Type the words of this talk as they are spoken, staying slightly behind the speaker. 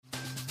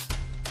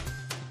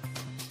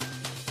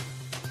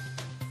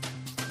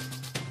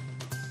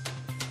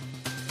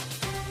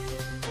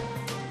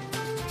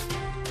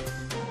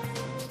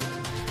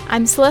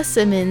I'm Celeste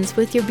Simmons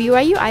with your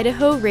BYU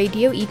Idaho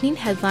Radio Evening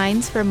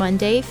Headlines for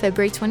Monday,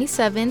 February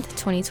 27th,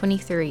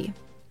 2023.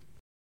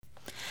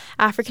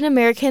 African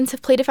Americans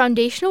have played a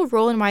foundational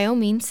role in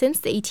Wyoming since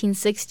the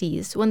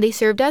 1860s, when they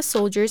served as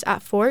soldiers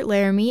at Fort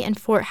Laramie and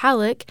Fort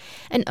Halleck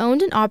and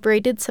owned and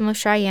operated some of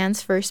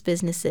Cheyenne's first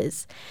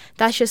businesses.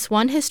 That's just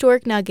one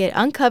historic nugget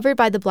uncovered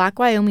by the Black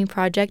Wyoming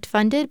Project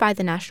funded by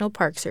the National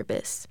Park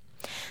Service.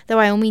 The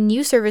Wyoming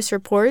News Service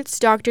reports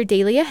Dr.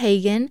 Dalia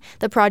Hagan,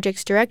 the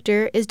project's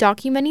director, is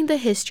documenting the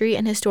history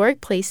and historic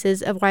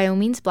places of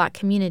Wyoming's Black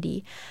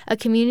community, a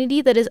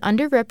community that is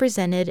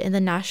underrepresented in the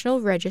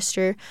National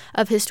Register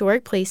of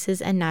Historic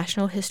Places and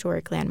National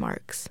Historic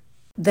Landmarks.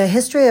 The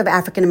history of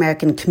African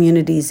American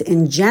communities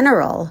in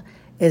general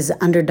is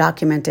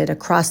underdocumented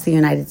across the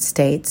United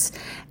States,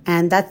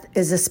 and that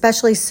is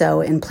especially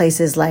so in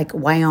places like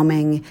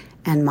Wyoming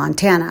and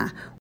Montana.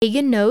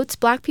 Hagan notes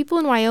Black people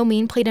in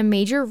Wyoming played a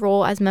major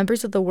role as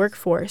members of the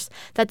workforce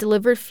that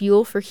delivered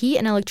fuel for heat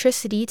and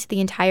electricity to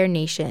the entire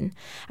nation.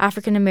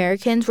 African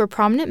Americans were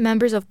prominent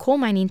members of coal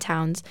mining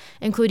towns,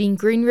 including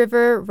Green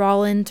River,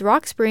 Rawlins,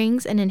 Rock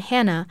Springs, and in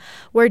Hanna,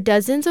 where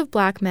dozens of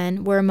Black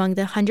men were among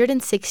the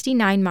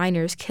 169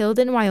 miners killed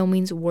in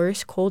Wyoming's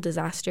worst coal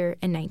disaster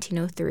in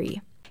 1903.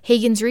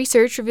 Hagan's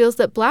research reveals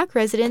that Black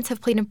residents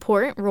have played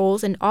important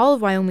roles in all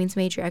of Wyoming's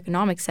major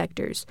economic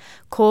sectors: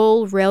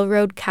 coal,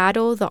 railroad,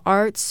 cattle, the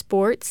arts,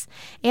 sports,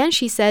 and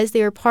she says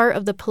they are part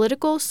of the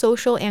political,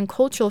 social, and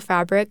cultural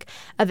fabric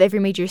of every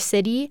major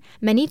city,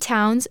 many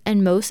towns,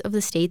 and most of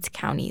the state's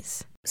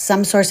counties.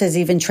 Some sources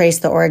even trace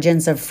the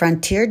origins of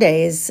frontier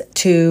days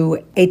to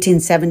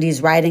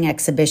 1870s riding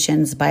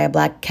exhibitions by a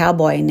Black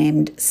cowboy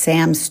named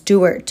Sam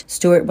Stewart.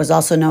 Stewart was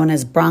also known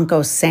as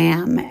Bronco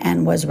Sam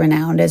and was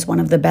renowned as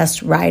one of the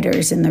best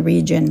riders in the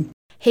region.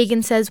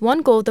 Hagan says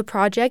one goal of the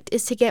project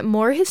is to get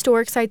more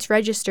historic sites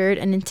registered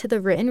and into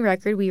the written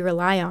record we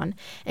rely on,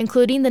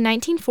 including the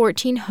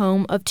 1914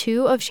 home of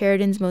two of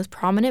Sheridan's most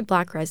prominent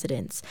Black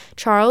residents,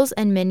 Charles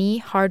and Minnie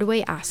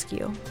Hardaway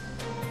Askew.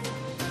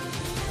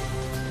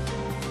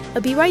 A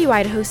BYU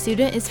Idaho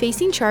student is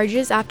facing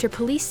charges after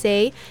police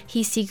say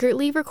he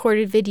secretly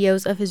recorded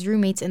videos of his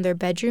roommates in their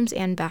bedrooms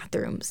and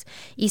bathrooms.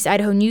 East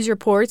Idaho News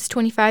reports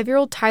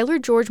 25-year-old Tyler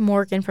George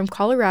Morgan from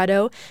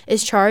Colorado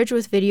is charged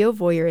with video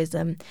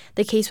voyeurism.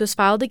 The case was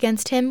filed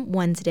against him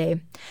Wednesday.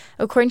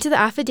 According to the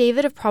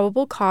affidavit of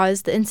probable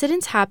cause, the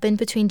incidents happened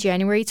between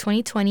January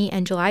 2020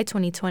 and July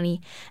 2020,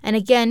 and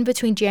again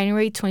between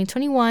January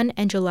 2021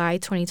 and July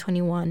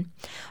 2021.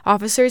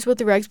 Officers with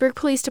the Rexburg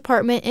Police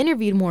Department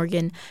interviewed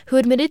Morgan, who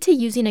admitted to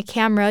using a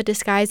camera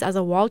disguised as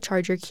a wall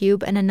charger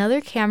cube and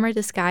another camera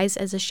disguised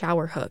as a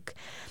shower hook.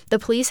 The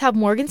police have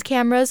Morgan's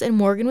cameras, and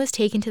Morgan was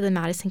taken to the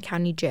Madison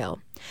County Jail.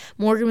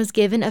 Morgan was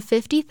given a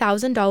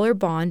 $50,000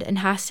 bond and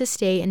has to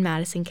stay in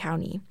Madison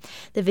County.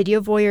 The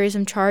video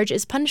voyeurism charge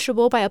is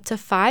punishable by up to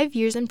 5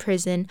 years in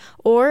prison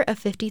or a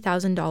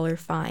 $50,000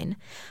 fine.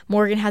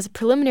 Morgan has a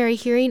preliminary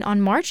hearing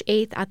on March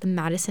 8th at the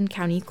Madison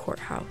County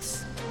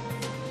Courthouse.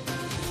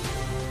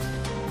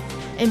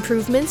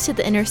 Improvements to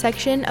the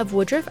intersection of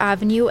Woodruff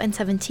Avenue and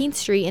 17th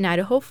Street in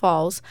Idaho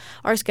Falls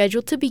are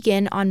scheduled to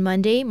begin on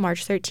Monday,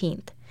 March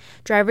 13th.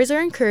 Drivers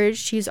are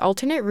encouraged to use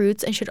alternate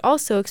routes and should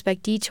also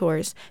expect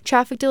detours,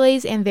 traffic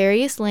delays, and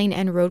various lane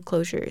and road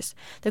closures.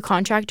 The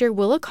contractor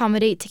will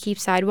accommodate to keep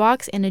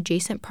sidewalks and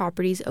adjacent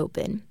properties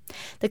open.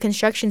 The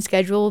construction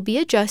schedule will be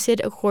adjusted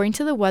according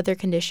to the weather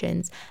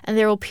conditions, and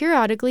there will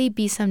periodically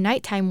be some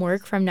nighttime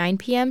work from 9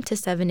 p.m. to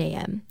 7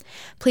 a.m.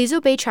 Please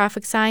obey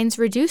traffic signs,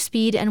 reduce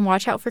speed, and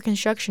watch out for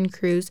construction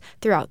crews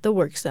throughout the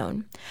work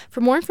zone.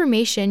 For more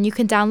information, you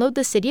can download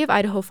the City of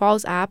Idaho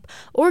Falls app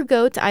or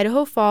go to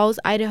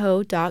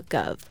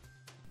idahofallsidaho.gov.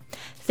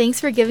 Thanks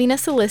for giving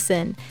us a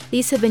listen.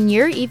 These have been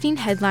your evening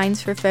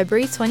headlines for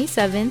February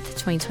 27th,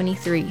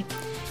 2023.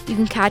 You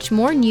can catch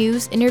more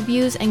news,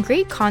 interviews, and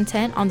great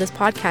content on this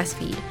podcast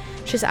feed.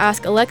 Just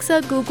ask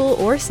Alexa, Google,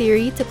 or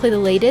Siri to play the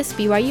latest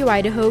BYU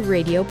Idaho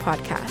radio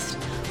podcast.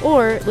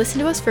 Or listen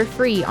to us for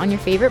free on your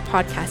favorite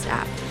podcast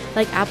app,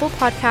 like Apple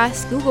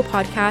Podcasts, Google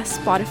Podcasts,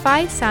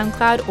 Spotify,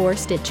 SoundCloud, or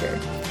Stitcher.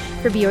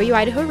 For BYU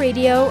Idaho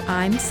Radio,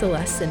 I'm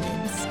Celeste Simmons.